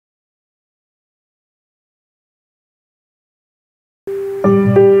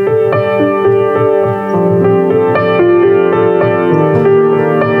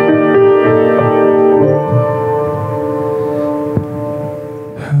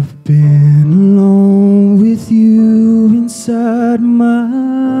been alone with you inside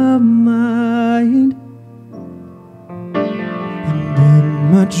my mind, and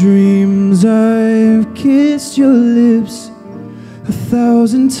in my dreams I've kissed your lips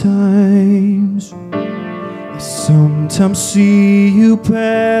 1,000 times. I sometimes see you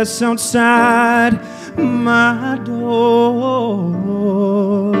pass outside my door.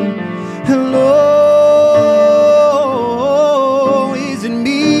 Hello, is it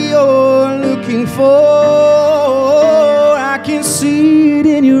me you're looking for? I can see it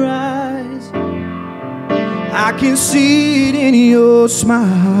in your eyes, I can see it in your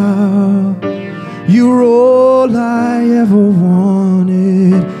smile. You're all I ever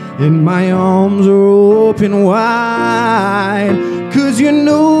wanted, and my arms are open wide. 'Cause you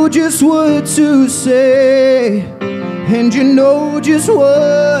know just what to say, and you know just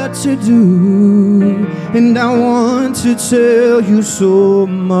what to do. And I want to tell you so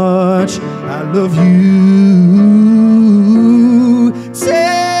much I love you.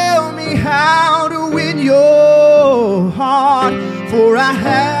 Tell me how to win your heart, for I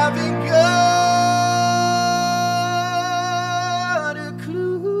haven't got a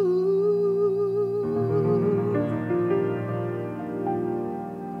clue.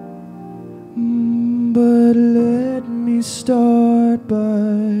 But let me start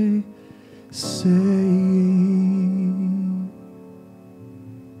by saying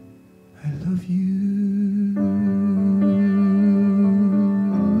I love you.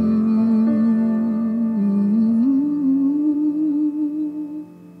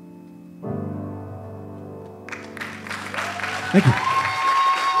 Thank you.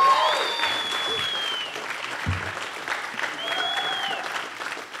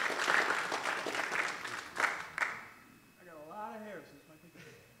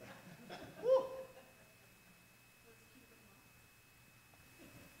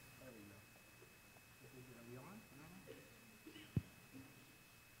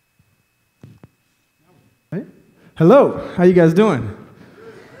 Hello, how you guys doing?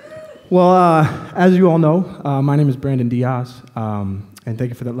 Well, as you all know, my name is Brandon Diaz, and thank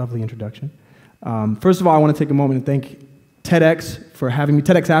you for that lovely introduction. First of all, I want to take a moment and thank TEDx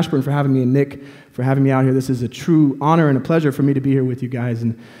Ashburn for having me, and Nick for having me out here. This is a true honor and a pleasure for me to be here with you guys,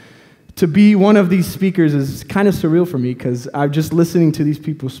 and to be one of these speakers is kind of surreal for me, because I'm just listening to these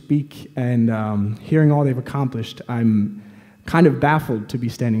people speak and hearing all they've accomplished. I'm kind of baffled to be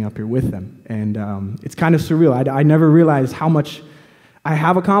standing up here with them, and it's kind of surreal. I never realized how much I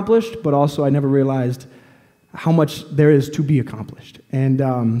have accomplished, but also I never realized how much there is to be accomplished. And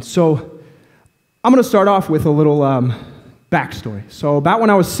so I'm going to start off with a little backstory. So about when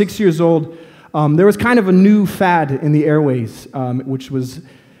I was 6 years old, there was kind of a new fad in the airways, which was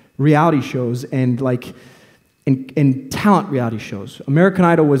reality shows and talent reality shows. American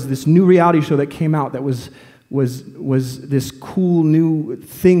Idol was this new reality show that came out that was this cool new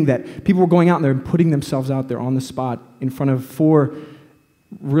thing that people were going out there and putting themselves out there on the spot in front of 4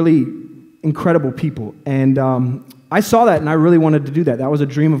 really incredible people. And I saw that, and I really wanted to do that. That was a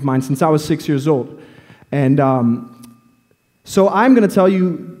dream of mine since I was 6 years old. And so I'm going to tell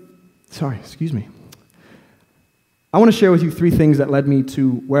you, I want to share with you 3 things that led me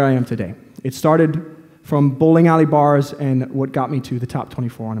to where I am today. It started from bowling alley bars and what got me to the top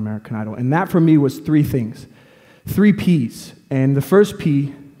 24 on American Idol. And that for me was 3 things. 3 P's, and the first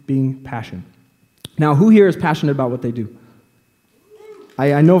P being passion. Now, who here is passionate about what they do?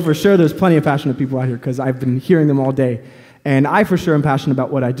 I know for sure there's plenty of passionate people out here, because I've been hearing them all day, and I for sure am passionate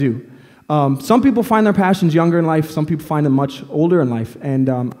about what I do. Some people find their passions younger in life, some people find them much older in life, and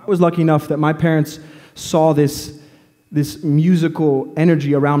I was lucky enough that my parents saw this musical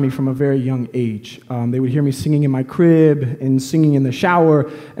energy around me from a very young age. They would hear me singing in my crib and singing in the shower,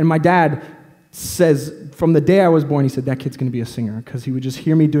 and my dad says, from the day I was born, he said, that kid's going to be a singer, because he would just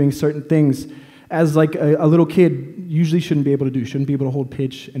hear me doing certain things as like a little kid usually shouldn't be able to do, shouldn't be able to hold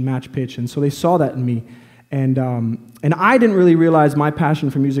pitch and match pitch, and so they saw that in me. And I didn't really realize my passion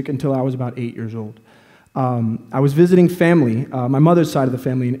for music until I was about 8 years old. I was visiting family, my mother's side of the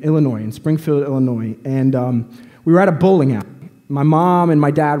family in Illinois, in Springfield, Illinois, and we were at a bowling alley. My mom and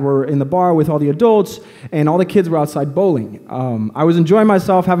my dad were in the bar with all the adults, and all the kids were outside bowling. I was enjoying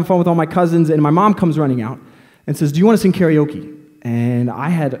myself, having fun with all my cousins, and my mom comes running out and says, "Do you want to sing karaoke?" And I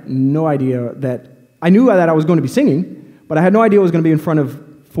had no idea that, I knew that I was going to be singing, but I had no idea it was going to be in front of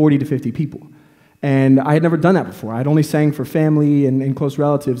 40 to 50 people. And I had never done that before. I'd only sang for family and close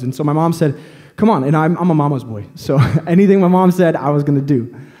relatives, and so my mom said, "Come on," and I'm a mama's boy, so anything my mom said, I was going to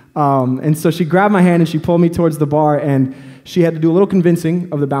do. And so she grabbed my hand and she pulled me towards the bar, and she had to do a little convincing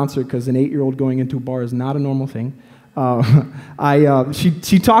of the bouncer, because an 8-year-old going into a bar is not a normal thing.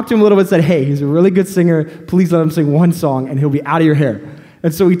 She talked to him a little bit and said, hey, he's a really good singer. Please let him sing one song, and he'll be out of your hair.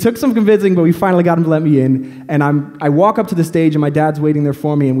 And so he took some convincing, but we finally got him to let me in. And I walk up to the stage, and my dad's waiting there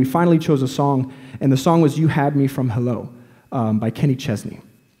for me, and we finally chose a song. And the song was You Had Me From Hello by Kenny Chesney.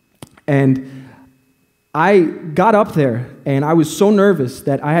 And I got up there, and I was so nervous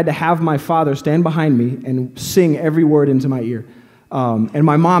that I had to have my father stand behind me and sing every word into my ear. And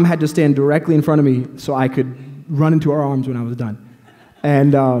my mom had to stand directly in front of me so I could run into her arms when I was done.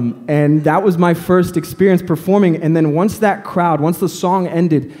 And that was my first experience performing. And then once the song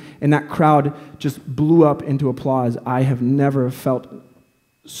ended and that crowd just blew up into applause, I have never felt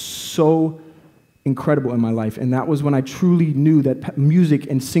so incredible in my life. And that was when I truly knew that music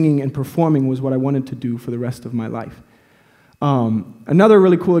and singing and performing was what I wanted to do for the rest of my life. Another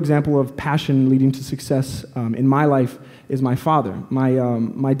really cool example of passion leading to success in my life is my father.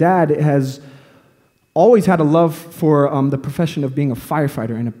 My dad has always had a love for the profession of being a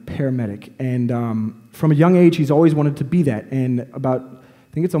firefighter and a paramedic. And from a young age, he's always wanted to be that. And about,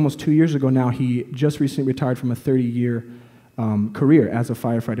 I think it's almost 2 years ago now, he just recently retired from a 30-year career as a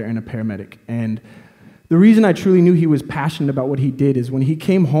firefighter and a paramedic. And the reason I truly knew he was passionate about what he did is when he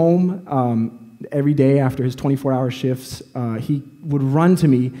came home every day after his 24-hour shifts, he would run to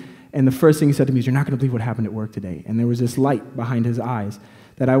me, and the first thing he said to me is, you're not going to believe what happened at work today. And there was this light behind his eyes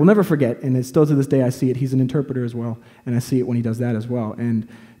that I will never forget, and it's still to this day I see it. He's an interpreter as well, and I see it when he does that as well. And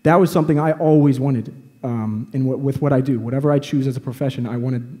that was something I always wanted with what I do. Whatever I choose as a profession, I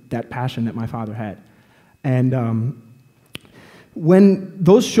wanted that passion that my father had. And when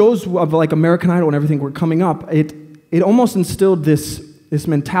those shows of like American Idol and everything were coming up, it almost instilled this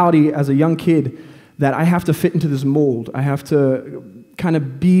mentality as a young kid that I have to fit into this mold. I have to kind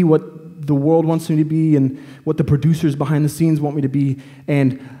of be what the world wants me to be and what the producers behind the scenes want me to be.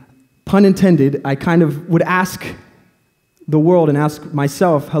 And pun intended, I kind of would ask the world and ask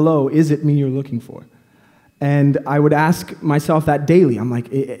myself, hello, is it me you're looking for? And I would ask myself that daily. I'm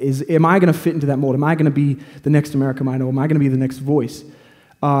like, am I going to fit into that mold? Am I going to be the next American Idol? Am I going to be the next voice?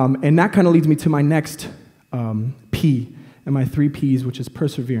 And that kind of leads me to my next P and my 3 Ps, which is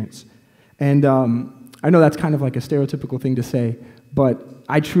perseverance. And I know that's kind of like a stereotypical thing to say, but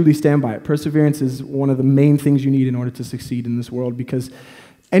I truly stand by it. Perseverance is one of the main things you need in order to succeed in this world, because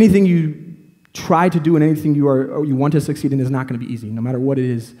anything you try to do and anything you want to succeed in is not going to be easy, no matter what it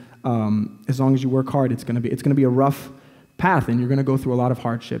is. As long as you work hard, it's going to be a rough path, and you're going to go through a lot of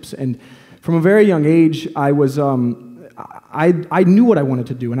hardships. And from a very young age, I knew what I wanted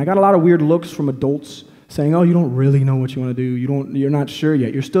to do, and I got a lot of weird looks from adults saying, "Oh, you don't really know what you want to do. You're not sure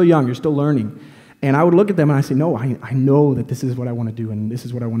yet. You're still young. You're still learning." And I would look at them and I say, "No, I know that this is what I want to do, and this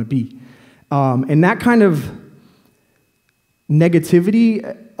is what I want to be." And that kind of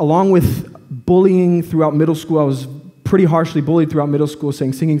negativity, along with bullying throughout middle school, I was pretty harshly bullied throughout middle school,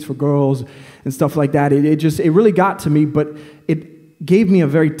 saying singing's for girls and stuff like that. It really got to me, but it gave me a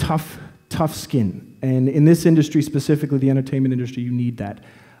very tough skin. And in this industry, specifically the entertainment industry, you need that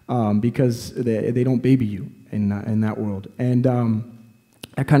because they don't baby you in that world. And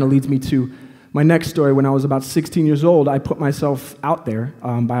that kind of leads me to my next story. When I was about 16 years old, I put myself out there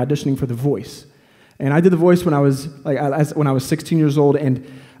by auditioning for The Voice. And I did The Voice when I was 16 years old, and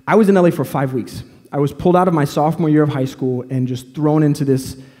I was in LA for 5 weeks. I was pulled out of my sophomore year of high school and just thrown into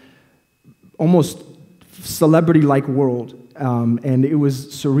this almost celebrity-like world, and it was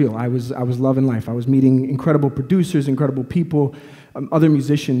surreal. I was loving life. I was meeting incredible producers, incredible people, other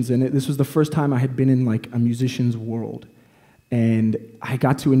musicians, and this was the first time I had been in like a musician's world. And I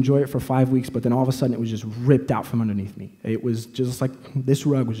got to enjoy it for 5 weeks, but then all of a sudden it was just ripped out from underneath me. It was just like this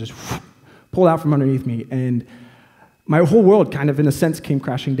rug was just pulled out from underneath me, and my whole world kind of, in a sense, came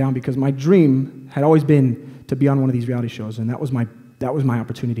crashing down because my dream had always been to be on one of these reality shows, and that was my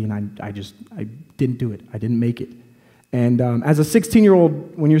opportunity, and I didn't do it. I didn't make it. And as a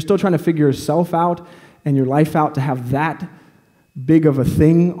 16-year-old, when you're still trying to figure yourself out and your life out, to have that big of a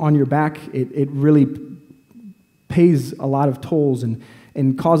thing on your back, it really pays a lot of tolls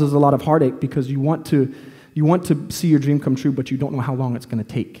and causes a lot of heartache because you want to see your dream come true, but you don't know how long it's going to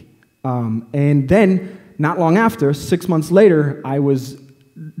take. And then, not long after, 6 months later, I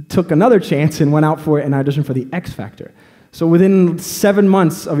took another chance and went out for it and auditioned for the X Factor. So within 7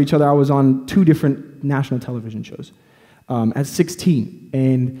 months of each other, I was on 2 different national television shows at 16.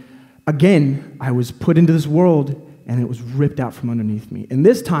 And again, I was put into this world, and it was ripped out from underneath me. And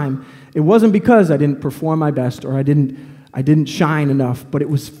this time, it wasn't because I didn't perform my best or I didn't shine enough, but it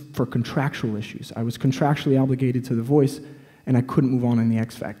was for contractual issues. I was contractually obligated to The Voice, and I couldn't move on in the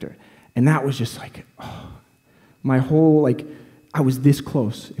X Factor. And that was just like, my whole, I was this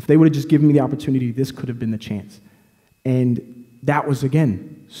close. If they would have just given me the opportunity, this could have been the chance. And that was,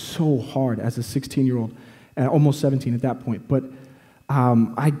 again, so hard as a 16-year-old, and almost 17 at that point. But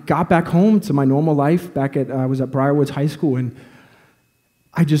I got back home to my normal life. I was at Briarwoods High School, and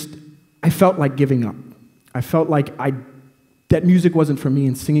I felt like giving up. I felt like that music wasn't for me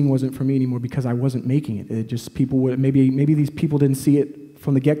and singing wasn't for me anymore because I wasn't making it. It just, maybe these people didn't see it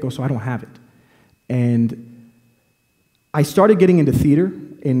from the get-go, so I don't have it. And I started getting into theater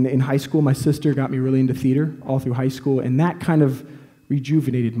in high school. My sister got me really into theater all through high school, and that kind of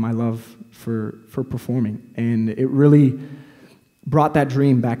rejuvenated my love for performing. And it really brought that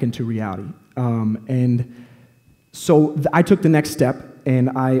dream back into reality. And so I took the next step, and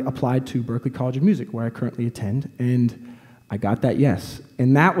I applied to Berklee College of Music, where I currently attend, and I got that yes.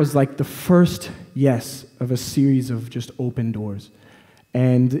 And that was like the first yes of a series of just open doors.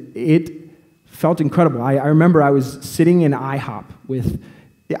 And it felt incredible. I remember I was sitting in IHOP with,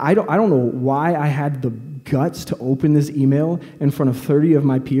 I don't know why I had the guts to open this email in front of 30 of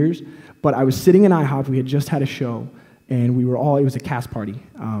my peers, but I was sitting in IHOP, we had just had a show, and it was a cast party.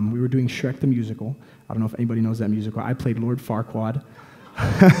 We were doing Shrek the Musical. I don't know if anybody knows that musical. I played Lord Farquaad.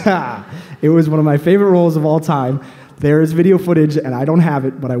 It was one of my favorite roles of all time. There is video footage, and I don't have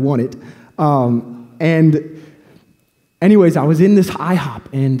it, but I want it. And anyways, I was in this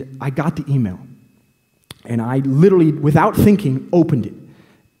IHOP, and I got the email. And I literally, without thinking, opened it.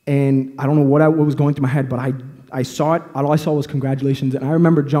 And I don't know what was going through my head, but I saw it. All I saw was congratulations. And I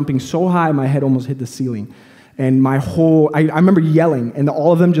remember jumping so high, my head almost hit the ceiling. And I remember yelling, and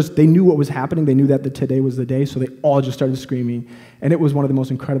all of them they knew what was happening. They knew that today was the day, so they all just started screaming. And it was one of the most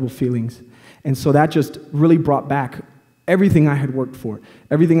incredible feelings. And so that just really brought back everything I had worked for,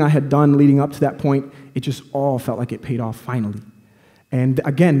 everything I had done leading up to that point. It just all felt like it paid off finally. And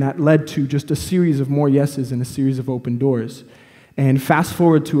again, that led to just a series of more yeses and a series of open doors. And fast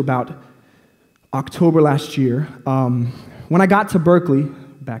forward to about October last year, when I got to Berklee,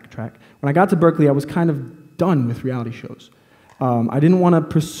 when I got to Berklee, I was kind of done with reality shows. I didn't want to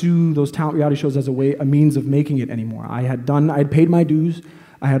pursue those talent reality shows as a means of making it anymore. I had paid my dues,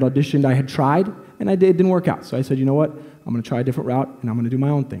 I had auditioned, I had tried, and it didn't work out. So I said, you know what, I'm going to try a different route, and I'm going to do my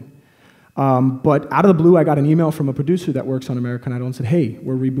own thing. But out of the blue, I got an email from a producer that works on American Idol and said, hey,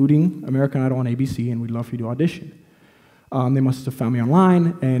 we're rebooting American Idol on ABC, and we'd love for you to audition. They must have found me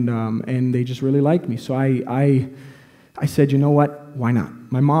online, and they just really liked me. So I said, you know what, why not?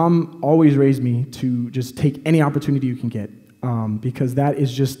 My mom always raised me to just take any opportunity you can get, because that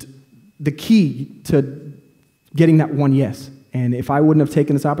is just the key to getting that one yes. And if I wouldn't have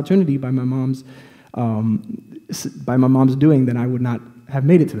taken this opportunity by my mom's doing, then I would not have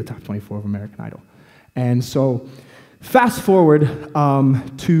made it to the top 24 of American Idol. And so fast forward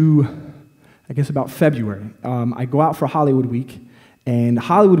to, I guess, about February. I go out for Hollywood Week, and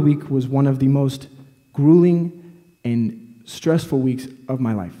Hollywood Week was one of the most grueling and stressful weeks of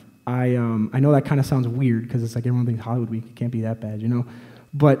my life. I know that kind of sounds weird because it's like everyone thinks Hollywood Week, it can't be that bad, you know?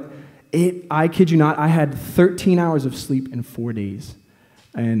 But I kid you not, I had 13 hours of sleep in 4 days.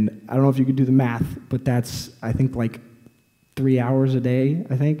 And I don't know if you could do the math, but that's, I think, like 3 hours a day,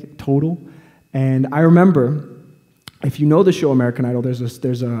 I think, total. And I remember, if you know the show American Idol, there's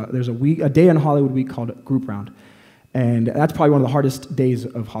a day on Hollywood Week called Group Round. And that's probably one of the hardest days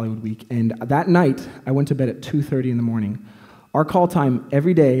of Hollywood Week. And that night, I went to bed at 2:30 in the morning. Our call time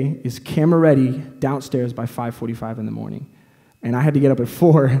every day is camera ready downstairs by 5:45 in the morning. And I had to get up at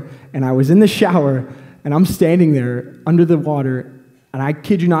 4, and I was in the shower, and I'm standing there under the water, and I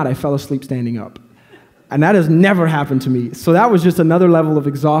kid you not, I fell asleep standing up. And that has never happened to me. So that was just another level of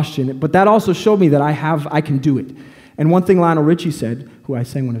exhaustion. But that also showed me that I can do it. And one thing Lionel Richie said, who I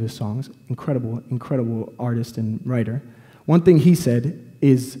sang one of his songs, incredible artist and writer, one thing he said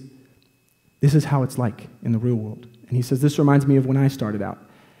is, this is how it's like in the real world. And he says, this reminds me of when I started out.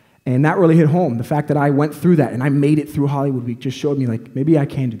 And that really hit home. The fact that I went through that and I made it through Hollywood Week just showed me, like, maybe I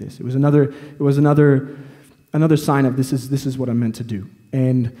can do this. It was another sign of this is what I'm meant to do.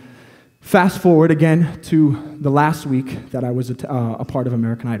 And fast forward again to the last week that I was a part of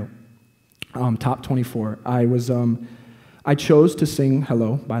American Idol, top 24. I chose to sing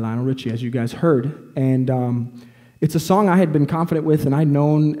 "Hello" by Lionel Richie, as you guys heard, and it's a song I had been confident with, and I'd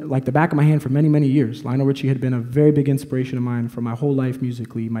known like the back of my hand for many, many years. Lionel Richie had been a very big inspiration of mine for my whole life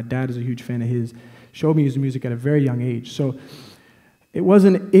musically. My dad is a huge fan of his, showed me his music at a very young age. So it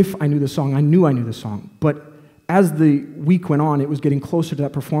wasn't if I knew the song, I knew the song. But as the week went on, it was getting closer to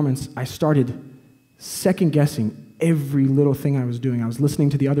that performance, I started second-guessing every little thing I was doing. I was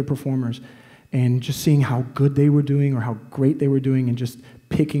listening to the other performers and just seeing how good they were doing or how great they were doing and just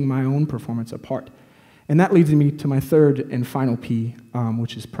picking my own performance apart. And that leads me to my third and final P,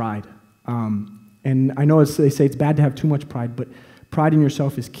 which is pride. And I know they say it's bad to have too much pride, but pride in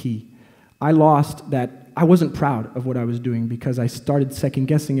yourself is key. I lost that. I wasn't proud of what I was doing because I started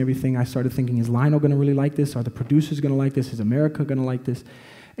second-guessing everything. I started thinking, is Lionel going to really like this? Are the producers going to like this? Is America going to like this?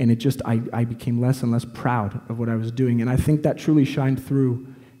 And I became less and less proud of what I was doing. And I think that truly shined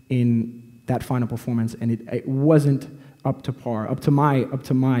through in that final performance. And it wasn't up to par, up to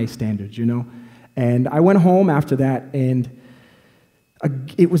my standards, you know? And I went home after that, and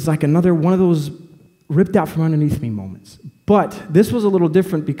it was like another one of those ripped out from underneath me moments. But this was a little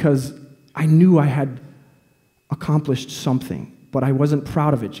different because I knew I had accomplished something, but I wasn't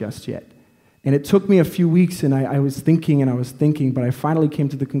proud of it just yet. And it took me a few weeks, and I was thinking, but I finally came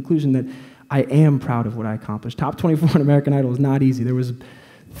to the conclusion that I am proud of what I accomplished. Top 24 on American Idol is not easy. There was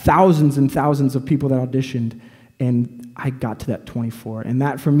thousands and thousands of people that auditioned, and I got to that 24. And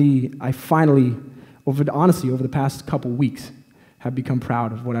that, for me, I finally, over the past couple weeks, have become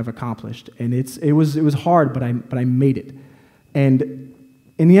proud of what I've accomplished. And it was hard, but I made it. And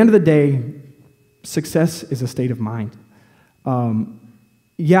in the end of the day, success is a state of mind.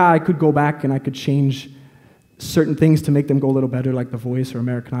 Yeah, I could go back and I could change certain things to make them go a little better, like The Voice or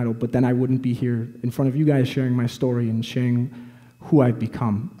American Idol, but then I wouldn't be here in front of you guys sharing my story and sharing who I've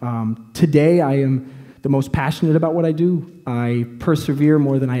become. Today, I am the most passionate about what I do. I persevere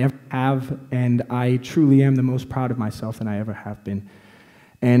more than I ever have, and I truly am the most proud of myself than I ever have been.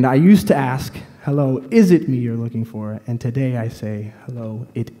 And I used to ask, hello, is it me you're looking for? And today I say, hello,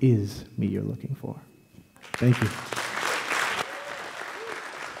 it is me you're looking for. Thank you.